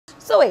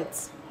So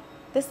wait,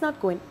 this not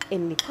going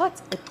in the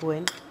pot, it's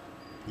going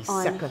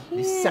on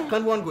The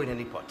second one going in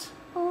the pot.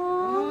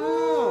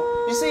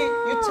 Oh. You see,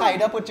 you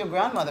tied up with your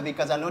grandmother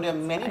because I know there are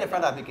many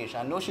different applications.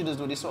 I know she just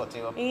do the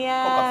saute or cook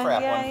a fry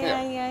up on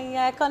here.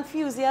 Yeah.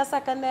 Confuse you a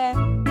second there.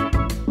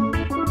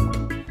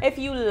 If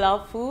you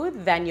love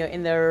food, then you're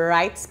in the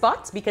right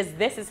spot because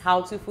this is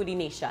How to Foodie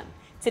Nation.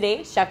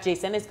 Today, Chef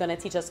Jason is going to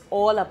teach us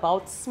all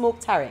about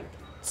smoked herring,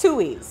 2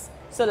 ways.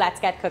 So let's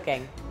get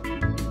cooking.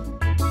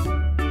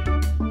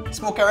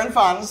 Smoked herring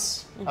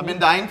fans, I've been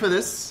dying for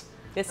this.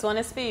 This one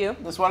is for you.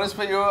 This one is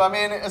for you. I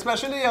mean,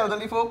 especially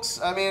elderly folks.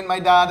 I mean, my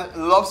dad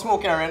loves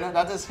smoked herring.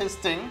 That is his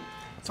thing.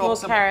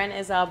 Smoked herring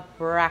is a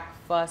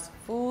breakfast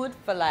food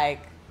for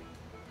like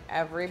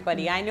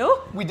everybody I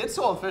know. We did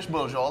saltfish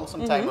bourgeois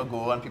some time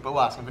ago and people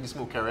were asking for the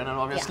smoked herring and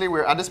obviously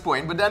we're at this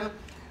point. But then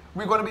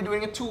we're going to be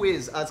doing it 2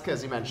 ways as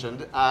Kezi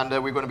mentioned. And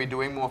we're going to be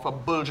doing more of a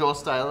bourgeois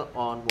style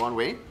on one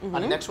way.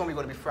 And the next one we're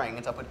going to be frying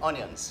it up with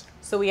onions.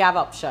 So we have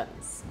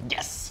options.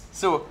 Yes.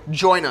 So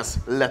join us.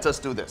 Let us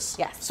do this.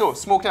 Yes. So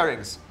smoked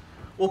herrings.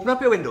 Open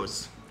up your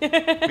windows.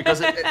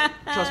 Because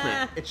trust me,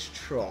 it's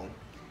strong.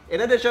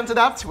 In addition to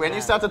that, when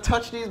you start to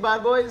touch these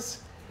bad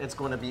boys, it's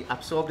going to be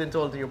absorbed into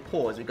all your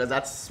pores because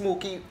that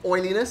smoky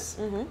oiliness,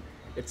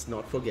 it's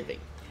not forgiving.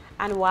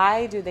 And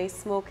why do they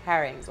smoke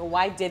herrings? Or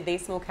why did they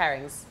smoke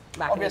herrings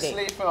back in the day?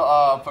 Obviously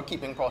for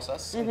keeping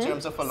process in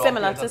terms of a long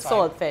Similar period to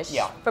of time.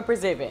 saltfish for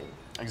preserving.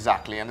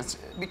 Exactly, and it's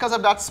because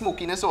of that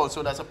smokiness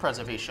also, that's a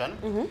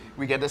preservation.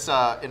 We get this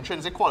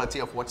intrinsic quality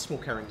of what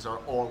smoked herrings are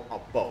all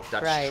about.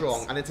 That's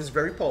strong, and it is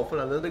very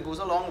powerful. A little bit goes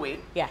a long way.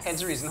 Yes.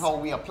 Hence the reason how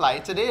we apply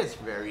it today is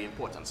very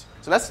important.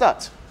 So let's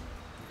start.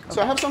 Okay.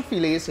 So I have some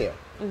filets here.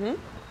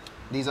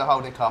 These are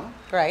how they come.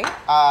 Right.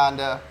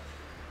 And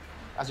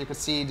as you can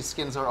see, the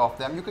skins are off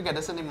them. You could get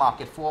this in the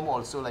market form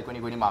also, like when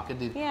you go in the market,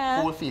 the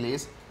whole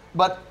filets.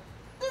 But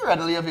they're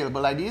readily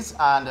available like these,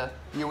 and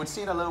you would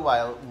see in a little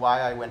while why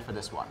I went for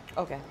this one.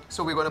 Okay.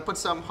 So we're going to put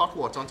some hot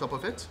water on top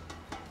of it.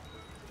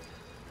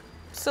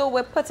 So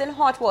we're putting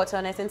hot water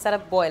on it instead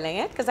of boiling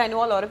it, because I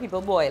know a lot of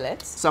people boil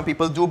it. Some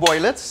people do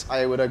boil it.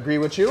 I would agree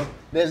with you.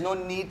 There's no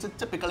need to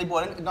typically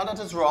boil it. Not that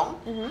it's wrong.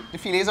 The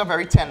filets are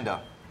very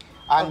tender.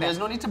 And there's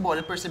no need to boil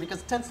it per se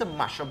because it tends to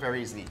mash up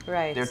very easily.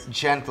 Right. They're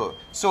gentle.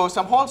 So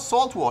some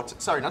salt water,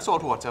 sorry, not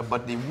salt water,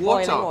 but the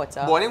water,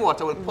 boiling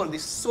water will pull the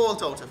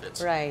salt out of it.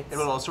 Right. It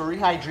will also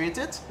rehydrate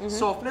it,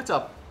 soften it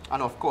up,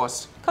 and of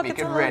course, make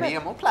it ready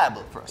and more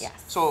pliable for us.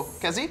 Yes. So,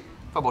 Kezi,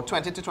 for about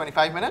 20 to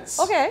 25 minutes.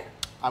 Okay.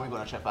 And we're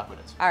going to check back with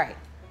it. All right.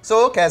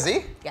 So,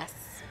 Kezi. Yes.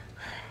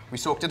 We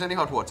soaked it in the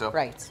hot water.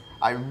 Right.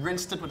 I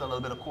rinsed it with a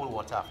little bit of cold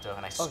water after,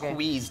 and I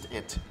squeezed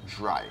it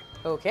dry.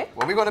 Okay.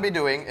 What we're going to be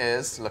doing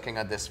is looking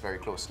at this very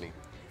closely.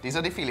 These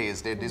are the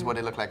filets. This is what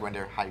they look like when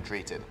they're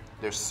hydrated.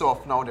 They're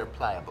soft now, they're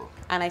pliable.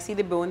 And I see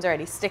the bones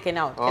already sticking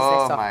out because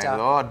oh they're softer. My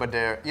Lord, but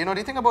they're, you know,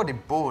 the thing about the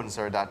bones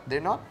are that they're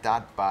not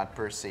that bad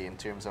per se in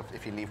terms of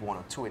if you leave 1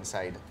 or 2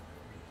 inside.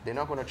 They're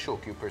not going to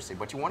choke you per se,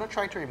 but you want to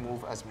try to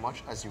remove as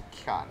much as you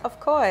can. Of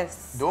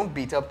course. Don't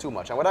beat up too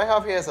much. And what I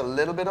have here is a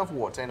little bit of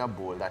water in a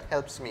bowl that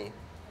helps me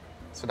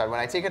so that when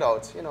I take it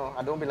out, you know,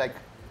 I don't be like,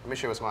 let me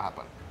show you what's going to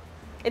happen.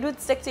 It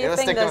would stick to your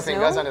fingers, It'll stick to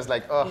my fingers and it's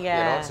like, oh, you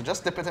know, so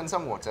just dip it in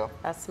some water.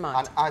 That's smart.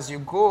 And as you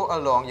go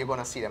along, you're going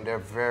to see them. They're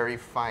very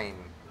fine,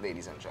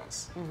 ladies and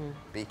gents.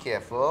 Be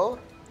careful.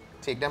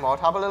 Take them out.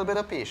 Have a little bit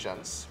of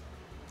patience.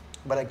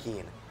 But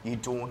again, you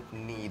don't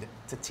need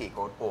to take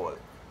out all.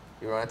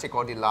 You're going to take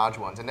out the large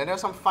ones. And then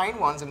there's some fine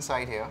ones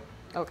inside here.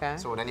 Okay.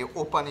 So then you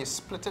open, you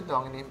split it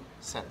down in the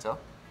center,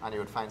 and you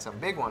would find some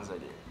big ones right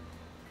here.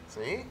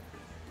 See?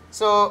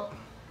 So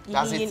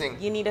that's the thing.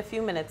 You need a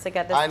few minutes to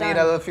get this done. I need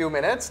a little few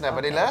minutes.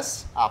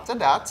 Nevertheless, after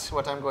that,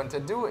 what I'm going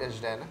to do is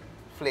then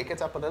flake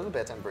it up a little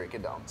bit and break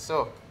it down.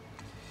 So,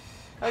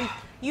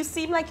 you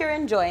seem like you're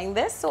enjoying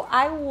this, so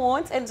I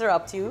won't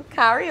interrupt you.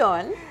 Carry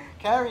on.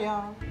 Carry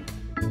on.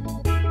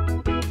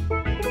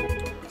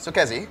 So,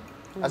 Kezi,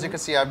 as you can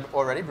see, I've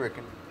already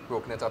broken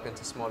it up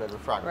into small little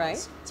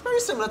fragments. Right. It's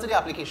very similar to the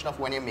application of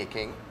when you're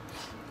making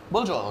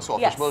bourgeois or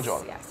saltfish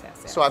bourgeois. Yes.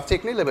 So I've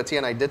taken the liberty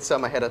and I did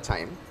some ahead of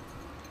time.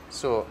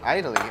 So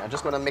ideally, I'm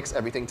just going to mix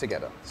everything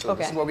together. So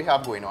this is what we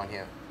have going on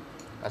here,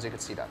 as you can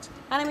see that.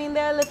 And I mean,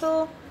 there are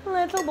little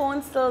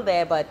bones still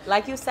there, but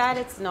like you said,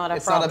 it's not a problem.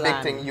 It's not a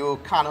big thing. You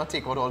cannot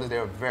take out all this.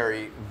 They're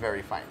very,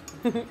 very fine.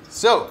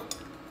 So,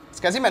 as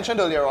Kezi mentioned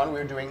earlier on,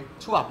 we're doing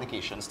 2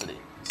 applications today.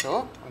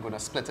 So I'm going to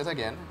split it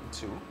again in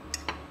 2.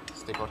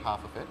 Let's take out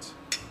half of it.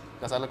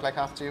 Does that look like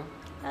half to you?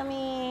 I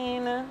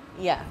mean,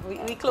 yeah,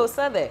 we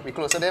closer there. We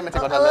closer there? May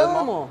take out a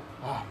little more?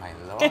 Oh, my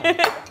Lord.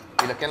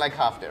 You're looking like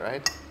half there,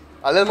 right?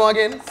 A little more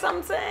again?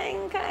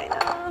 Something, kind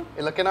of.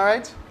 You looking all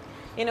right?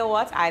 You know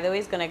what? Either way,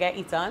 it's going to get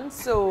eaten,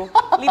 so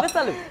leave us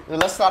alone.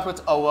 Let's start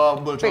with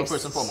our bourgeois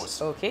first and foremost.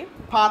 Okay.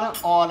 Pan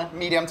on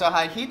medium to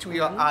high heat.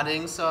 We are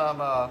adding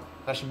some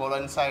vegetable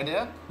oil inside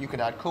there. You could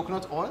add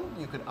coconut oil.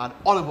 You could add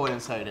olive oil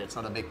inside there. It's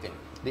not a big thing.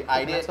 The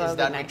idea is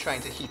that we're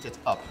trying to heat it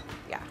up.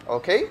 Yeah.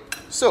 Okay,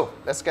 so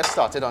let's get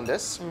started on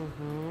this.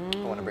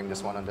 I want to bring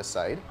this one on this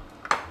side.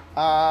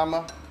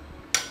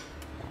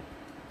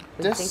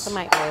 Waiting for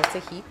my oil to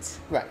heat.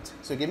 Right.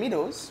 So give me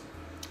those.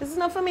 This is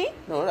not for me?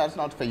 No, that's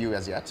not for you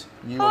as yet.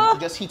 You're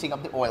just heating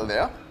up the oil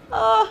there.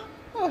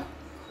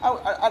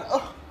 You're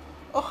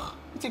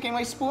taking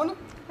my spoon?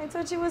 I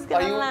thought you was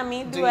gonna let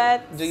me do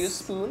it. Do you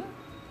spoon?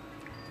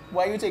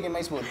 Why are you taking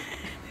my spoon?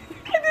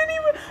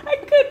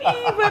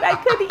 I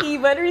couldn't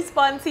even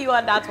respond to you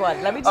on that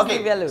one. Let me just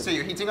leave you alone. So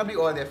you're heating up the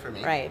oil there for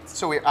me. Right.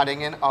 So we're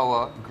adding in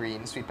our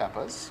green sweet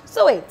peppers.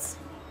 So wait,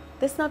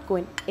 this not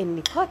going in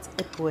the pot,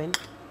 it's going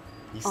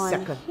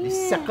The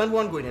second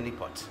one going in the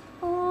pot.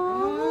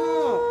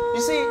 Oh.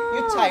 You see,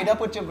 you tied up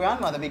with your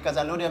grandmother because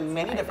I know there are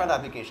many different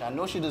applications. I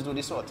know she does do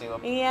the saute or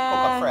cook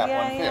up fry up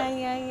one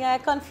here. Yeah.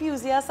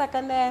 Confused you a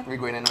second there. We're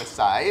going in with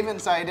chive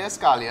inside there,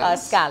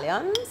 scallions.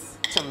 Scallions.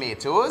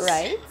 Tomatoes.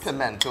 Right.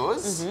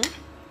 Pimentos.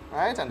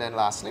 Right, and then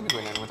lastly, we're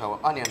going in with our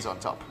onions on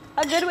top.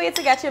 A good way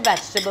to get your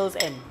vegetables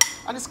in.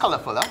 And it's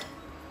colorful, huh?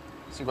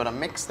 So you're gonna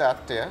mix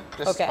that there.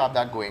 Just have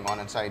that going on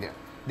inside there.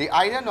 The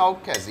idea now,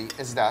 Kezi,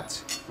 is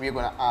that we're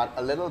gonna add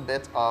a little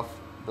bit of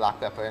black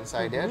pepper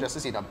inside there, just to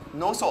see them.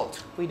 No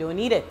salt. We don't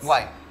need it.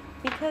 Why?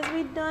 Because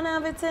we don't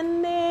have it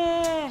in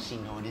there. She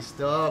knows this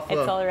stuff.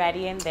 It's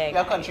already in there.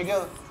 You're a country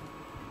girl.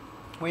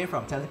 Where you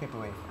from? Tell the people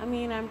where you're from. I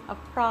mean, I'm a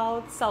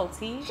proud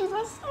Salty. She's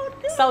a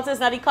South girl. Salt is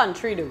not the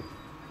country, though.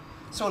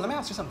 So let me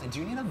ask you something. Do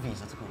you need a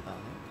visa to go down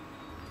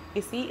there?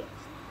 You see,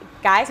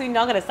 guys, we're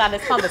not going to start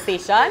this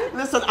conversation.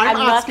 Listen, I'm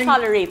not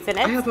tolerating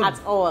it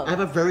at all. I have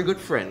a very good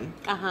friend.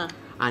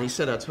 And he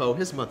said that's how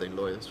his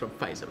mother-in-law is from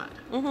Faizabad.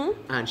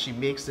 And she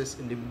makes this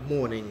in the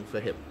morning for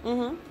him.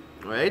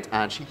 Right?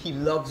 And he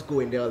loves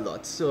going there a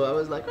lot. So I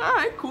was like, all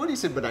right, cool. He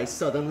said, but I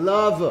southern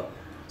love.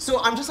 So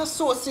I'm just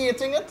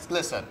associating it.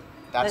 Listen,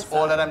 that's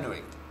all that I'm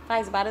doing.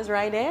 Faizabad is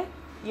right there.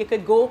 You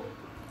could go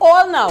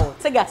all now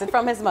to get it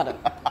from his mother.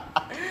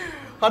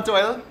 Hot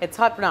oil? It's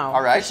hot now.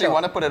 All right, so you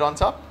want to put it on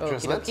top,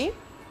 drizzle it. Okay.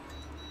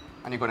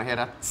 And you're going to hear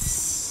that.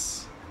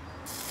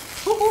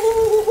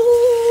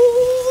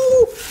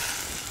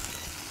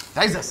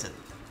 That's it.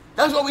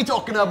 That's what we're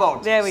talking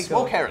about. There we go.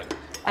 Smoked herring.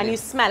 And you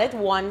smell it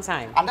one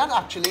time. And that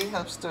actually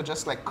helps to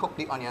just like cook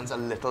the onions a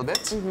little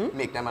bit,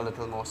 make them a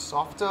little more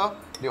softer.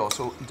 They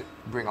also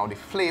bring out the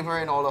flavor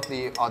in all of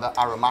the other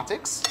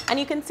aromatics. And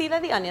you can see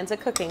that the onions are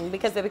cooking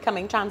because they're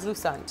becoming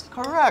translucent.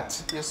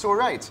 Correct. You're so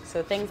right.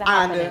 So things are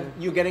happening. And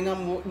you're getting a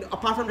more,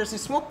 apart from just the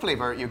smoke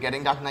flavor, you're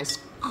getting that nice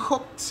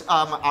cooked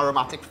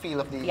aromatic feel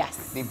of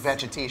the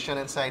vegetation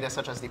inside there,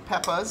 such as the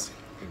peppers.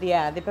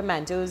 Yeah, the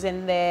pimentos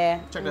in there.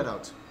 Check that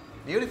out.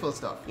 Beautiful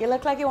stuff. You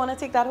look like you want to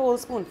take that whole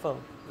spoonful.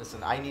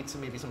 Listen, I need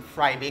maybe some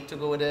fry bake to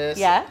go with this.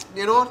 Yeah.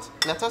 You know what?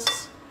 Let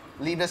us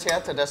leave this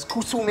here to just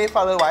kusume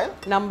for a little while.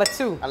 Number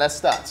 2. And let's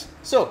start.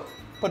 So,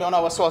 put on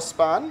our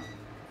saucepan.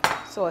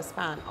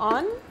 Saucepan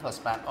on.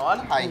 Saucepan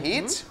on, high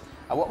heat.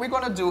 And what we're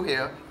going to do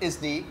here is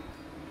the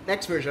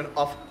next version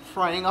of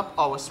frying up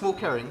our smoked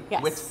herring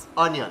with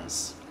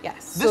onions.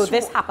 Yes. So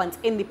this happens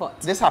in the pot.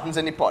 This happens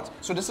in the pot.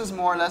 So this is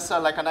more or less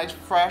like a nice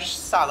fresh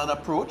salad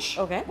approach.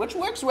 Okay. Which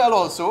works well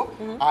also.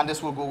 And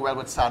this will go well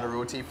with sada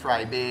roti,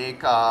 fry bake.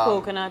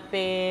 Coconut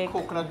bake.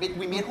 Coconut bake.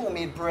 We made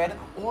homemade bread.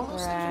 All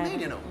those things we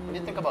made, you know. When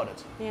you think about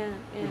it. Yeah.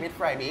 We made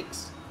fry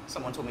bakes.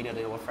 Someone told me the other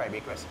day what fry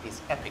bake recipe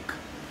is epic.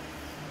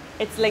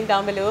 It's linked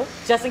down below,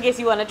 just in case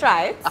you want to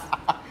try it.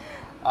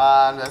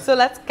 And so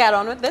let's get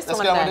on with this one.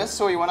 Let's get on with this.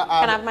 So you want to add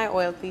Can I have my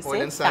oil, please?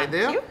 Oil inside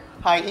there. You.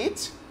 High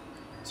heat.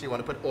 So you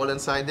want to put oil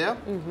inside there.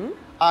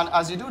 And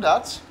as you do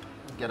that,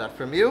 get that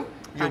from you,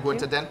 you're going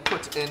to then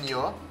put in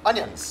your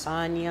onions.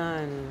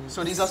 Onions.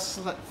 So these are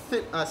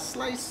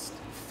sliced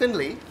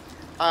thinly,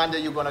 and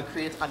you're going to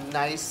create a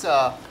nice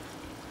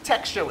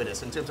texture with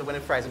this in terms of when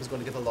it fries. It's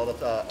going to give a lot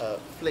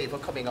of flavor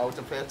coming out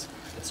of it.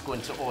 It's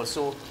going to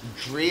also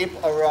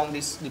drape around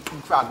the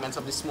fragments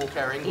of the smoked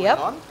herring going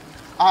on.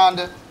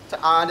 And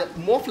to add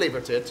more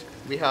flavor to it,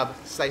 we have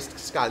sliced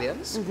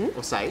scallions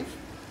or chive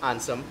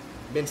and some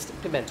minced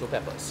pimento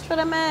peppers. Throw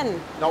them in.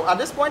 Now at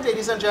this point,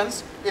 ladies and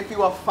gents, if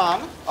you are a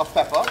fan of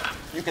pepper,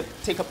 you could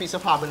take a piece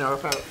of habanero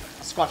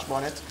scotch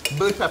bonnet,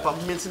 burnt pepper,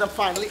 mince it up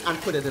finely, and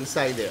put it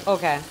inside there.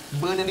 Okay.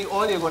 Burn in the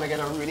oil, you're going to get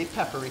a really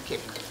peppery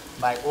kick.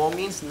 By all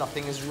means,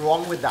 nothing is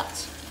wrong with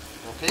that.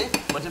 Okay?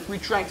 But if we're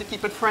trying to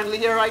keep it friendly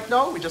here right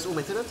now, we just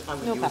omitted it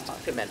and we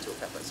used pimento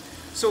peppers.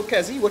 So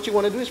Kezi, what you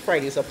want to do is fry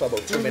this up for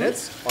about 2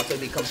 minutes until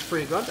it becomes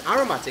fragrant,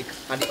 aromatic,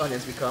 and the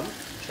onions become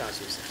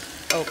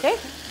translucent. Okay.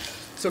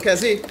 So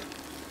Kezi,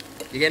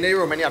 you're getting the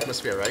Romani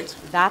atmosphere, right?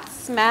 That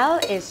smell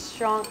is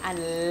strong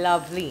and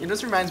lovely. It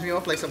just reminds me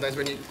of like sometimes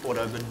when you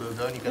order a good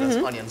burger and you get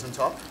those onions on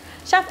top.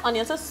 Chef,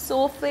 onions are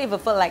so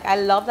flavorful. Like, I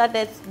love that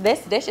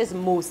this dish is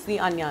mostly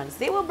onions.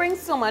 They will bring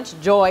so much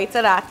joy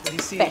to that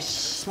fish.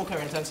 Smoked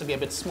herring tends to be a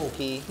bit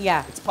smoky.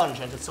 Yeah. It's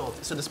pungent, it's salty.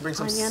 So this brings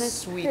some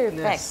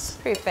sweetness.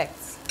 Perfect.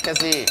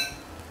 Kezi,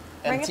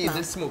 empty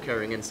this smoked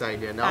herring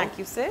inside there now. Thank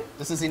you, sir.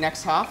 This is the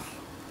next half.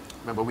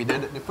 Remember, we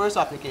did the first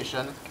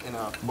application in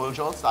a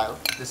bulljaw style.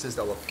 This is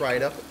our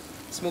fried up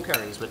smoked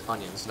herrings with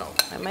onions now.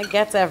 I might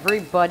get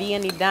everybody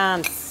in the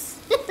dance.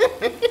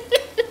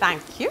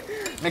 Thank you.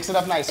 Mix it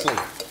up nicely.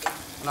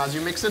 And as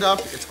you mix it up,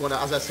 it's gonna,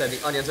 as I said,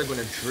 the onions are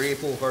gonna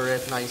drape over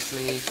it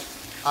nicely.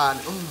 And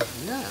oh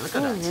yeah, look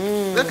at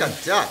that. Look at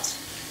that.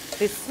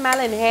 The smell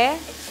in here,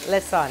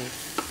 listen.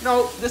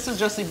 Now, this is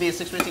just the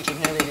basics we're teaching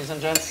here, ladies and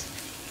gents.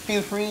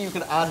 Feel free, you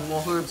can add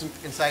more herbs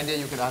inside there.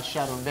 You can add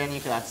shadow then,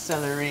 you can add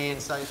celery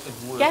inside.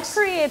 It works. Get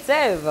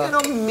creative. You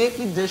know, make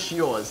the dish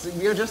yours.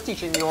 We are just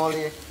teaching you all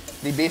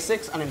the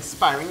basics and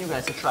inspiring you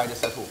guys to try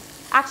this at home.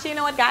 Actually, you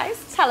know what, guys?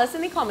 Tell us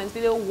in the comments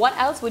below, what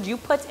else would you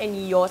put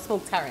in your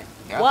smoked herring?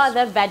 Yes. What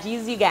other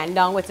veggies you getting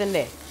down with in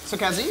there? So,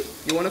 Kazi,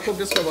 you want to cook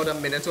this for about a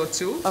minute or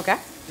two. Okay.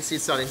 You see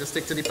it's starting to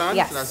stick to the pan.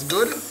 Yes. So that's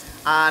good.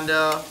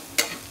 And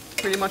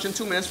pretty much in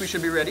 2 minutes, we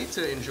should be ready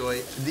to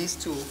enjoy these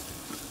two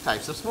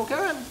types of smoked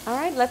herring. All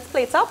right, let's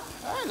plate up.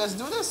 All right, let's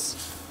do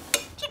this.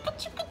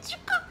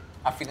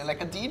 I'm feeling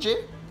like a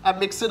DJ. I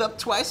mixed it up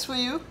twice for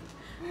you.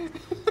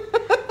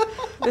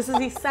 This is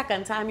the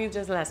second time you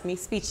just left me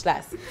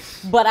speechless.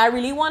 But I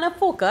really want to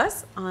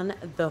focus on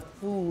the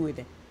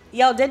food.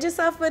 Yo, did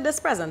yourself with this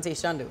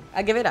presentation, though?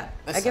 I give it up.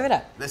 Listen, I give it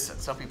up. Listen,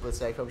 some people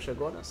say from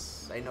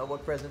Shagonas. I know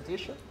about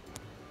presentation.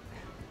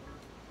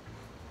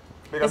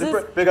 We got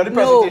the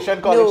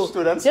presentation, college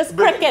students. Just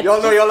crickets.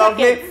 Y'all know you love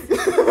me.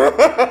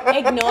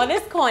 Ignore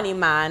this corny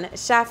man.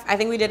 Chef, I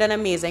think we did an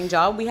amazing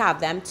job. We have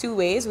them two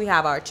ways. We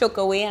have our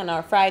choka way and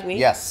our fried way.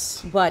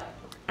 Yes. But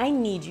I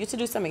need you to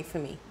do something for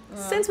me.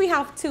 Since we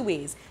have two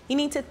ways, you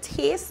need to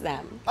taste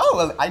them. Oh,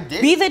 well, I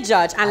did. Be the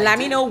judge and let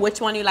me know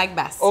which one you like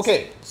best.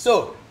 Okay,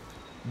 so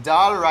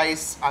dal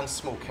rice and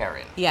smoked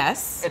herring.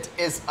 Yes. It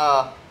is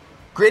a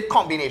great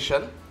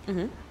combination.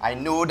 I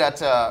know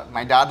that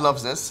my dad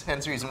loves this,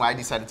 hence the reason why I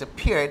decided to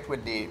pair it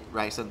with the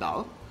rice and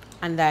dal.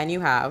 And then you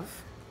have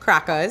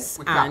crackers.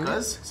 With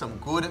crackers, some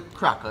good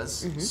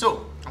crackers.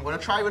 So, I'm going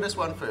to try with this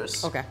one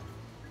first. Okay.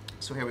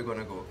 So here we're going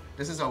to go.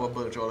 This is our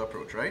bulldog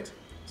approach, right?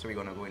 So we're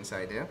going to go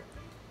inside there.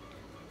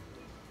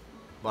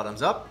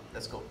 Bottoms up,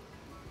 let's go.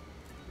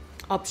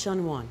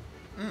 Option one.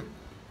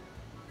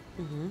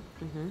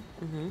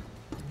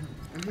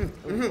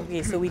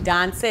 Okay, so we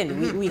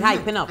dancing, we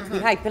hyping up, we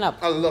hyping up.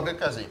 I love it,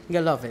 Kazi. You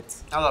love it.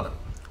 I love it.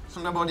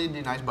 Something about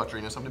the nice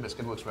butteriness of the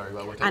biscuit works very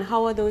well with it. And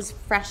how are those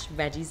fresh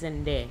veggies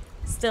in there?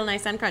 Still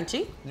nice and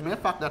crunchy? The mere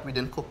fact that we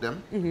didn't cook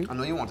them, I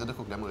know you wanted to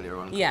cook them earlier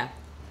on. Yeah.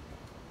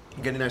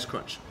 You get a nice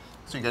crunch.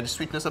 So you get the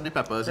sweetness of the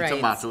peppers, the Right,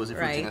 tomatoes, the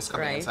fruitiness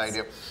coming inside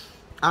here.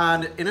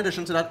 And in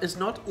addition to that, it's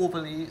not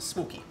overly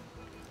smoky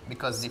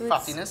because the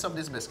fattiness of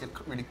this biscuit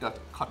really got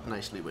cut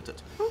nicely with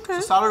it. Okay.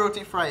 So salad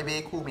roti, fry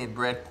bake, homemade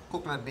bread,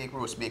 coconut bake,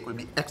 roast bake will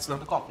be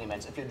excellent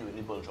accompaniments if you're doing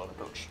the bulldog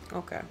approach.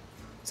 Okay.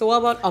 So what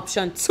about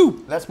option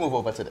two? Let's move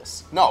over to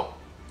this. Now,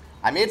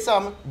 I made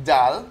some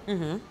dal.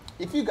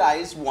 If you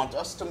guys want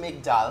us to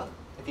make dal,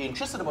 if you're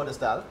interested about this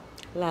dal,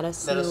 Let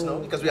us know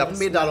because we haven't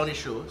made dal on the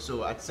show,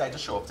 so I decided to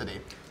show up today.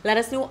 Let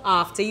us know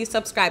after you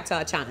subscribe to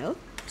our channel.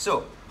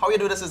 So, how you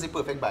do this is the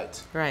perfect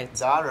bite. Right.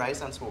 Dal,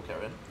 rice, and smoked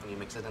herring, and you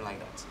mix it in like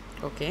that.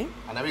 Okay.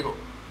 And there we go.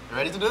 You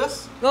ready to do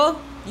this? Go.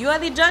 You are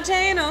the judge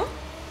here, you know.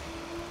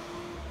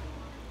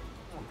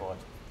 Oh God.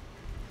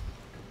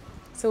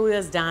 So we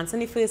was dancing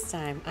the first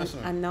time, Listen.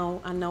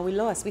 and now we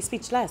lost. We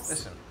speechless.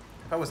 Listen,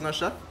 if I was not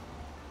chef,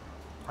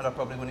 I'd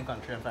probably go in the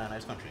country and find a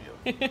nice country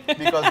here.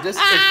 Because this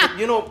is,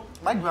 you know,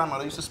 my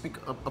grandmother used to speak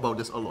about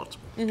this a lot.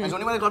 It's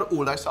only when I got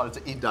older I started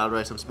to eat dal,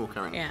 rice, and smoked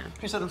herring. Yeah.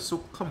 She said it was so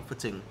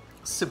comforting,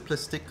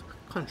 simplistic,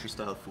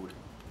 country-style food.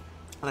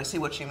 And I see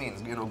what she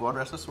means. You know, God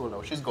rest her soul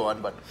now. She's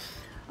gone, but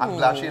I'm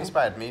glad she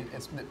inspired me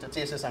to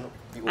taste this and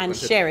be open And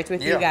to share it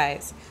with you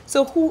guys.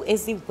 So who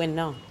is the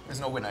winner? There's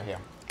no winner here.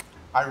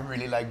 I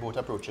really like both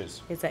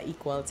approaches. It's an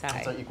equal tie.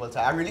 It's an equal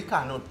tie. I really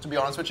can't. No, to be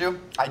honest with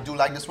you, I do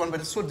like this one, but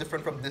it's so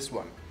different from this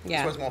one. Yeah.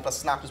 This one's more of a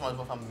snack, this one's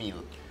more of a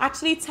meal.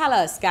 Actually, tell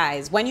us,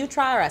 guys, when you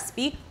try a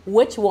recipe,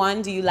 which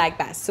one do you like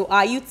best? So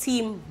are you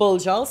team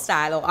bulldog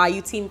style or are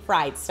you team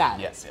fried style?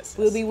 Yes.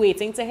 We'll be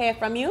waiting to hear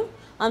from you.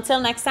 Until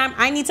next time,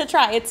 I need to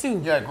try it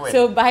too. Yeah, go ahead.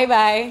 So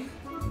bye-bye.